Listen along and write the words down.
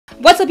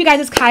What's up, you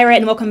guys? It's Kyra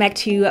and welcome back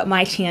to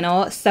my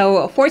channel.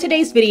 So for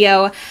today's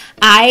video,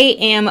 I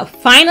am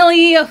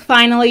finally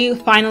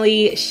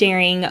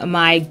sharing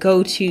my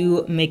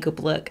go-to makeup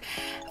look.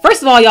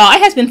 First of all, y'all,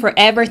 it has been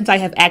forever since I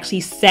have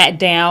actually sat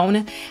down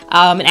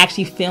and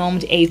actually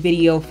filmed a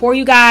video for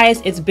you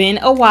guys. It's been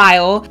a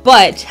while,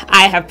 but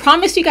I have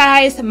promised you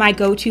guys my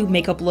go-to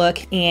makeup look,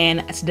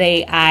 and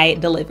today I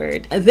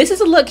delivered. This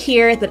is a look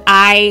here that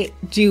I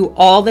do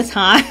all the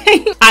time.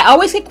 I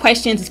always get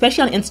questions,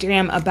 especially on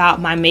Instagram,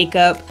 about my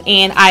makeup,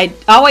 and I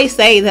always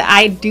say that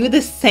I do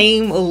the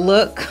same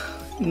look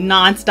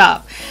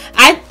non-stop.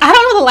 I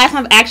don't know the last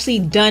time I've actually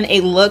done a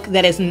look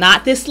that is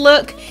not this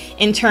look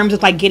in terms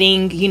of like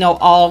getting, you know,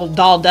 all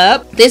dolled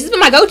up. This has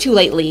been my go-to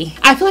lately.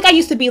 I feel like I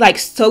used to be like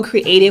so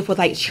creative with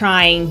like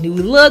trying new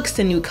looks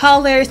and new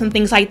colors and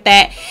things like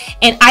that,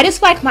 and I just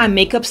feel like my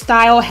makeup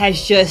style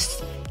has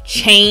just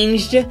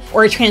changed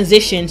or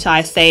transitioned, shall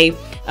I say,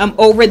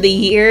 over the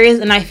years,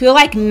 and I feel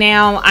like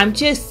now I'm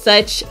just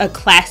such a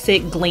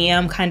classic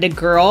glam kind of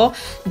girl.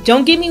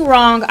 Don't get me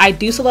wrong, I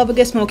do still love a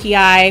good smoky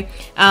eye.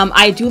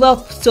 I do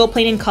love still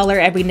playing in color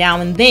every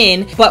now and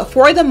then, but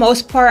for the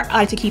most part, I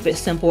like to keep it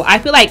simple. I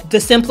feel like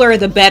the simpler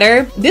the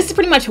better. This is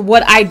pretty much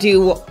what I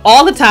do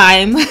all the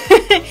time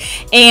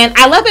and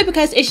I love it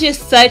because it's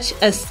just such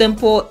a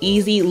simple,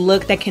 easy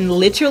look that can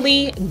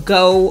literally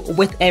go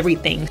with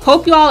everything.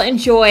 Hope you all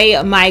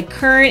enjoy my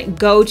current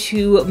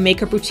go-to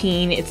makeup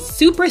routine. It's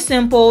super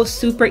simple,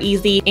 super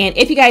easy, and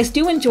if you guys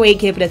do enjoy it,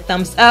 give it a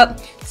thumbs up,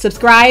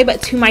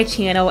 subscribe to my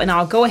channel, and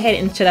I'll go ahead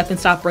and shut up and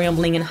stop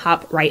rambling and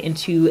hop right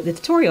into the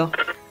tutorial.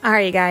 All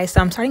right, you guys,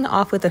 so I'm starting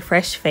off with a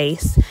fresh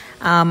face. You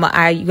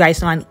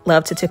guys know I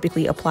love to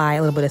typically apply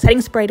a little bit of setting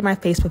spray to my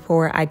face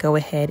before I go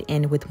ahead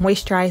and with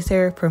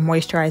moisturizer. For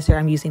moisturizer,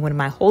 I'm using one of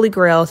my holy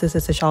grails. This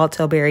is the Charlotte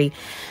Tilbury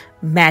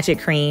Magic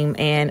Cream,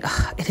 and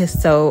it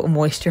is so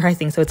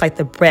moisturizing. So it's like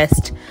the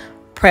best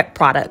prep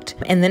product.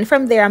 And then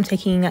from there, I'm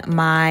taking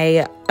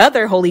my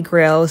other holy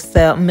grails,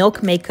 the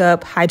Milk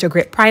Makeup Hydro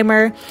Grip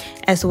Primer,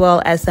 as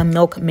well as the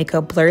Milk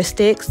Makeup Blur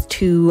Sticks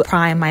to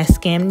prime my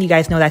skin. You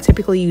guys know that I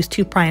typically use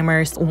 2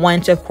 primers,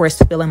 one to of course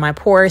fill in my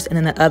pores, and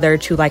then the other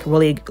to like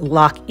really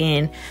lock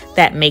in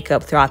that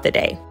makeup throughout the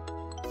day.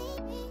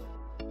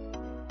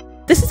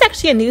 This is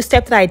actually a new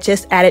step that I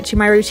just added to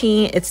my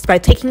routine. It's by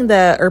taking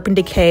the Urban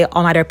Decay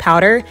All Nighter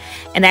Powder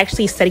and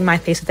actually setting my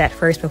face with that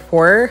first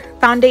before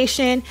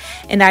foundation.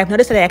 And I've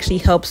noticed that it actually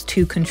helps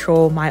to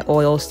control my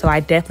oils. So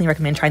I definitely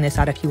recommend trying this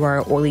out if you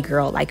are an oily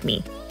girl like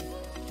me.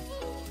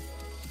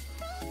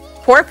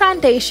 For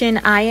foundation,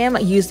 I am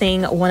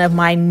using one of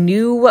my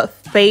new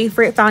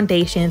favorite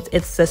foundations.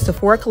 It's the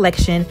Sephora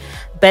Collection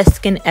Best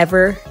Skin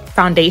Ever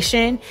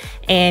foundation,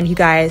 and you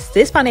guys,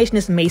 this foundation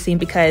is amazing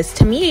because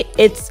to me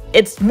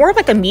it's more of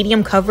like a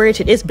medium coverage.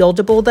 It is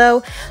buildable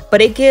though,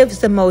 but it gives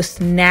the most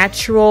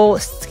natural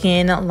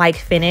skin like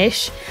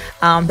finish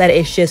that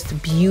is just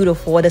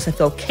beautiful. It doesn't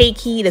feel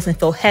cakey, it doesn't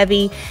feel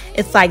heavy.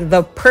 It's like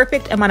the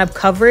perfect amount of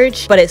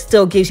coverage, but it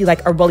still gives you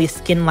like a really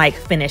skin like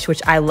finish,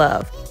 which I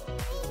love.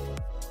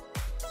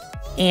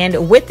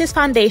 And with this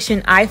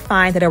foundation, I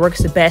find that it works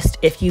the best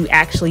if you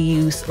actually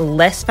use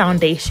less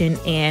foundation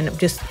and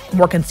just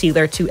more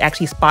concealer to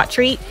actually spot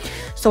treat.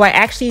 So I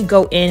actually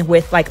go in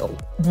with like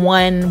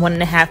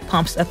 1.5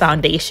 pumps of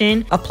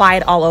foundation, apply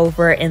it all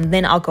over, and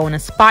then I'll go in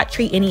and spot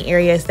treat any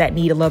areas that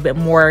need a little bit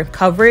more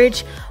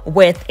coverage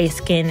with a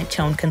skin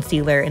tone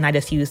concealer. And I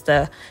just use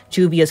the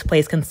Juvia's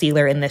Place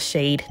concealer in the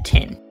shade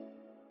 10.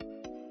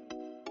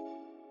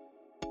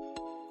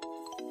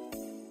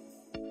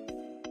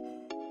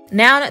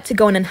 Now to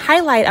go in and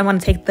highlight, I'm going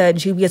to take the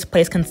Juvia's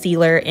Place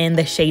concealer in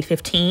the shade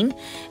 15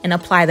 and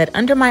apply that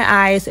under my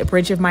eyes, a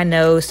bridge of my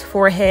nose,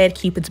 forehead,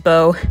 Cupid's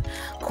bow,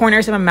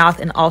 corners of my mouth,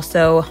 and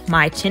also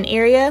my chin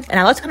area. And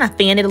I like to kind of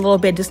fan it a little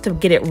bit just to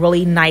get it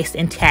really nice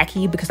and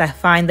tacky, because I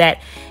find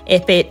that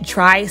if it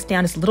dries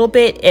down just a little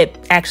bit, it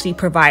actually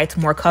provides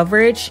more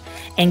coverage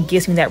and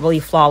gives me that really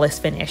flawless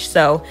finish.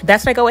 So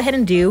that's what I go ahead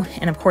and do,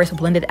 and of course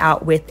blend it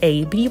out with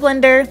a beauty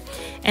blender.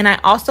 And I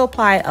also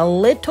apply a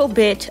little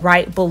bit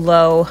right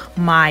below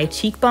my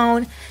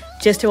cheekbone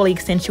just to really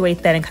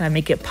accentuate that and kind of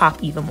make it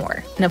pop even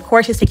more. And of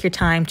course, just take your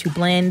time to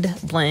blend,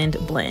 blend,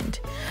 blend.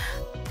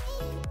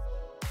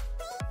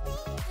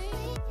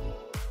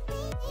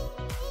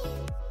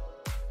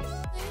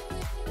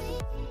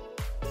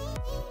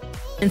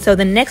 And so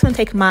the next one,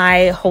 take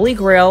my Holy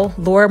Grail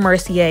Laura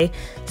Mercier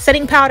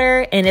setting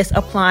powder, and it's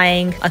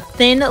applying a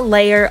thin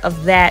layer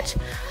of that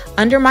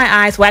under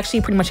my eyes, well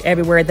actually pretty much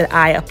everywhere that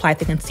I applied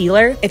the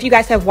concealer. If you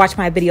guys have watched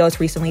my videos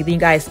recently, then you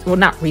guys, well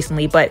not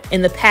recently, but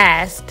in the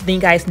past, then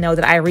you guys know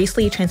that I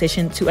recently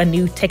transitioned to a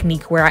new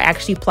technique where I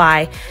actually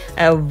apply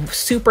a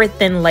super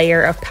thin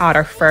layer of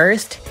powder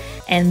first,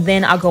 and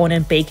then I'll go in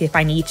and bake if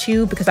I need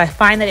to, because I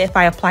find that if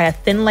I apply a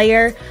thin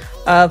layer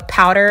of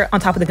powder on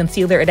top of the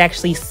concealer, it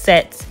actually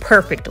sets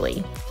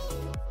perfectly.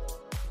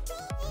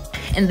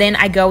 And then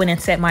I go in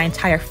and set my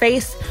entire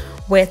face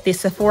with the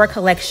Sephora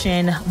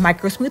Collection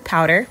Micro Smooth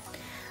Powder.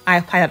 I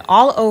apply that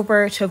all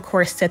over to, of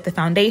course, set the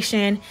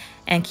foundation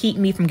and keep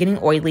me from getting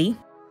oily.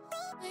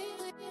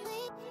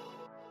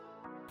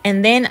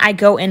 And then I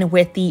go in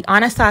with the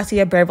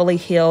Anastasia Beverly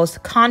Hills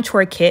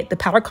contour kit, the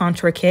powder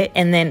contour kit,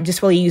 and then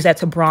just really use that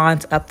to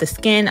bronze up the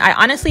skin. I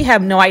honestly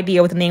have no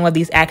idea what the name of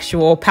these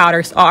actual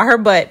powders are,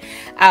 but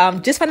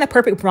just find the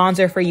perfect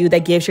bronzer for you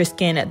that gives your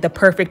skin the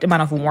perfect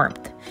amount of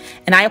warmth.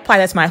 And I apply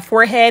that to my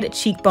forehead,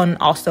 cheekbone, and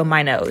also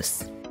my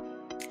nose.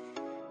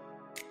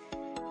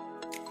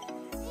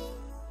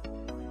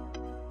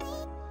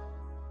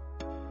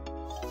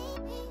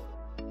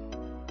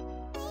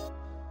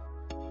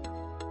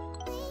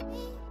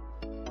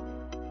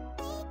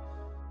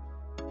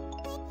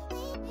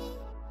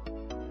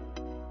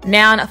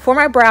 Now, for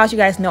my brows, you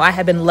guys know I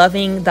have been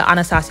loving the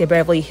Anastasia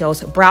Beverly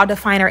Hills Brow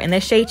Definer in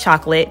the shade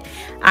Chocolate.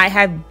 I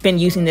have been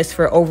using this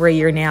for over a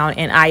year now,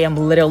 and I am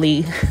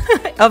literally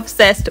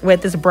obsessed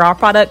with this brow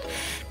product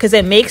because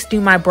it makes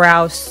doing my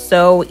brows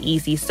so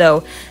easy.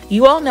 So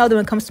you all know that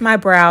when it comes to my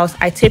brows,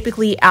 I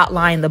typically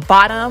outline the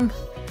bottom,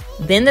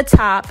 then the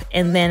top,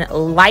 and then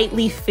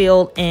lightly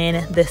fill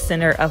in the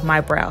center of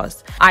my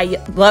brows. I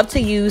love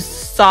to use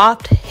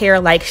soft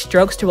hair-like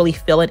strokes to really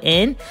fill it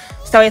in,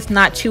 so it's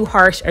not too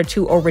harsh or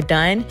too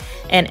overdone.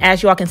 And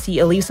as you all can see,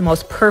 it leaves the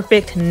most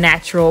perfect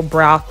natural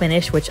brow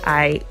finish, which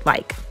I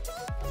like.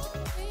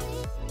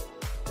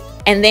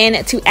 And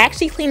then to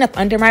actually clean up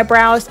under my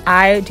brows,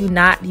 I do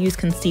not use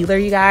concealer,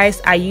 you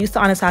guys. I use the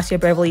Anastasia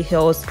Beverly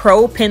Hills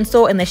Pro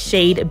Pencil in the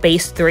shade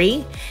Base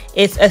 3.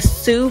 It's a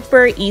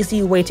super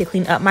easy way to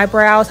clean up my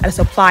brows. I just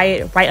apply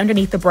it right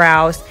underneath the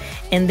brows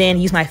and then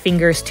use my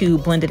fingers to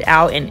blend it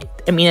out. And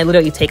I mean, it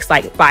literally takes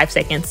like 5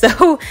 seconds.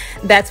 So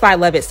that's why I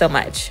love it so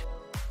much.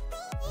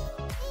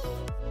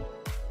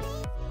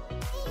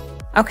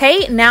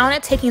 Okay, now I'm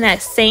taking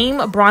that same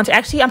bronzer.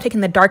 Actually, I'm taking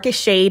the darkest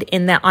shade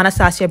in that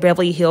Anastasia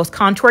Beverly Hills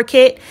contour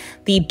kit,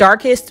 the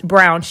darkest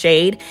brown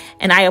shade,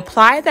 and I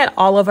apply that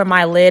all over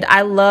my lid.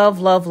 I love,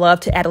 love, love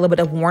to add a little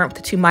bit of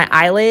warmth to my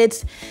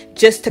eyelids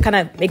just to kind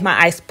of make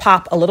my eyes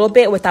pop a little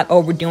bit without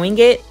overdoing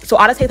it. So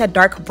I'll just take that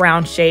dark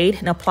brown shade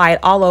and apply it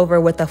all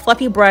over with a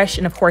fluffy brush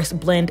and of course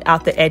blend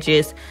out the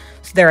edges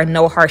so there are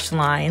no harsh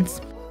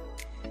lines.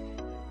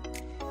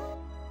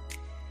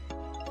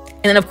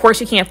 And then of course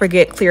you can't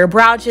forget clear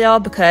brow gel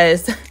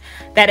because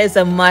that is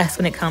a must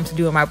when it comes to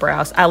doing my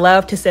brows. I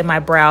love to set my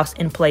brows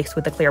in place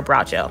with the clear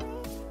brow gel.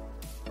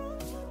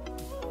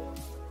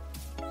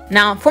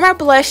 Now for my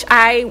blush,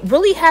 I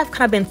really have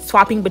kind of been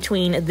swapping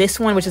between this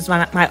one, which is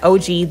my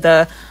OG,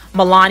 the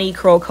Milani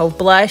Curl Cove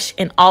blush,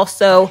 and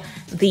also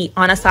the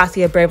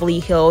Anastasia Beverly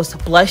Hills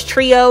blush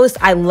trios.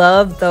 I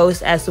love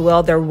those as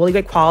well. They're really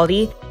good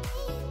quality.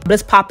 I'm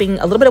just popping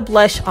a little bit of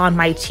blush on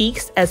my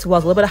cheeks as well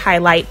as a little bit of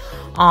highlight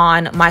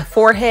on my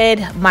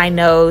forehead, my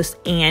nose,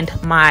 and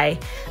my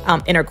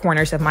inner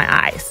corners of my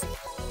eyes.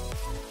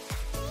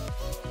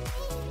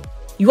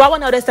 You all will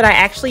notice that I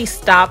actually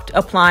stopped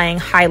applying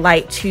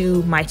highlight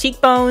to my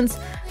cheekbones.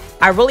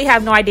 I really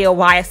have no idea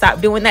why I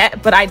stopped doing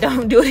that, but I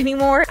don't do it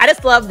anymore. I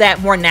just love that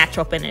more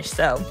natural finish.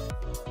 So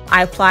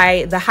I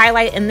apply the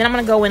highlight, and then I'm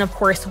gonna go in, of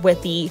course,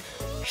 with the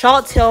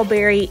Charlotte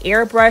Tilbury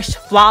Airbrush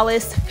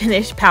Flawless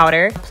Finish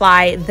Powder.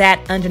 Apply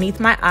that underneath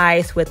my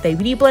eyes with a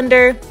beauty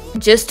blender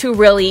just to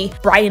really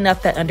brighten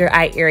up that under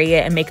eye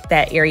area and make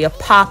that area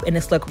pop and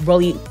just look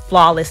really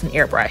flawless and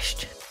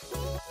airbrushed.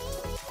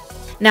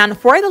 Now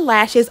for the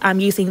lashes, I'm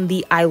using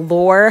the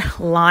Allure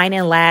Line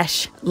and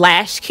Lash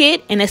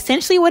Kit. And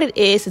essentially what it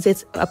is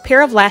it's a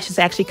pair of lashes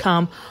that actually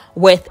come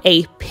with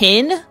a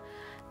pin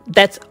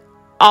that's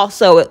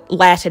also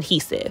lash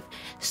adhesive.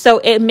 So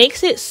it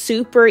makes it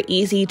super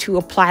easy to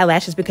apply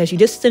lashes because you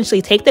just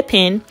essentially take the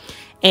pin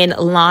and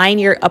line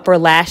your upper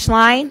lash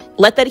line,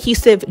 let the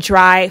adhesive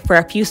dry for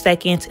a few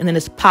seconds, and then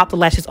just pop the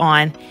lashes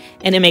on,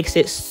 and it makes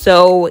it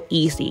so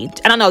easy.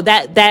 I don't know,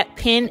 that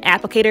pin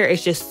applicator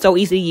is just so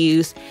easy to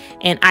use,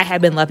 and I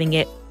have been loving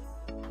it.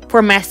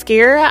 For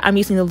mascara, I'm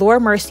using the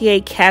Laura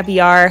Mercier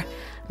Caviar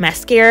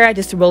mascara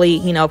just to really,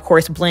 you know, of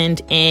course,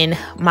 blend in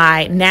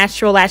my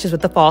natural lashes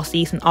with the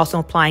falsies, and also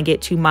applying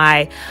it to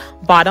my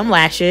bottom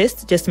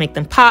lashes just to make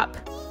them pop.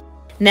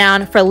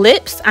 Now for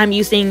lips, I'm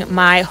using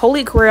my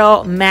Holy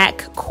Grail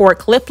MAC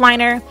Cork Lip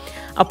Liner,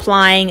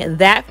 applying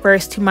that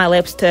first to my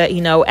lips to, you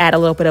know, add a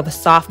little bit of a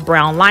soft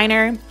brown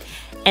liner.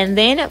 And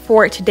then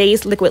for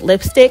today's liquid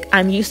lipstick,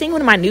 I'm using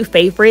one of my new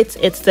favorites.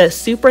 It's the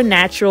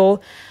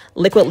Supernatural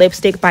Liquid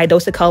Lipstick by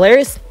Dose of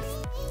Colors.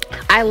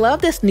 I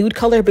love this nude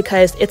color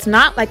because it's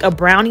not like a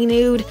brownie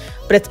nude,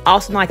 but it's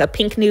also not like a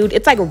pink nude.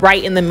 It's like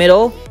right in the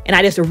middle, and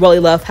I just really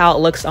love how it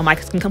looks on my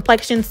skin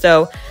complexion.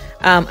 So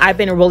I've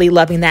been really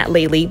loving that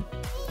lately.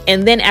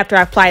 And then after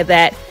I apply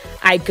that,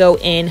 I go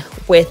in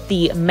with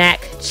the MAC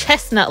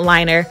Chestnut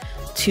Liner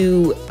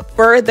to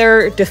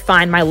further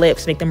define my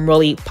lips, make them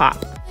really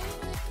pop.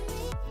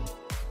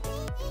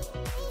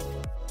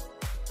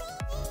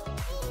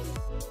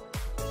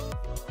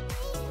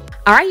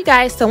 All right, you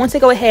guys, so once I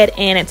go ahead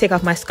and take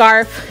off my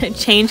scarf,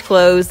 change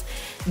clothes,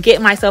 get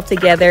myself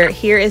together,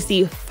 here is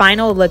the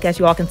final look. As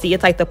you all can see,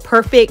 it's like the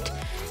perfect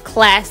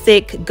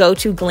classic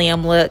go-to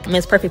glam look. I mean,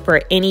 it's perfect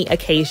for any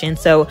occasion.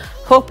 So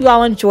hope you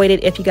all enjoyed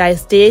it. If you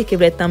guys did,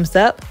 give it a thumbs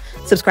up,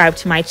 subscribe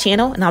to my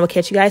channel, and I will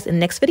catch you guys in the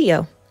next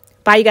video.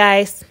 Bye, you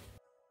guys.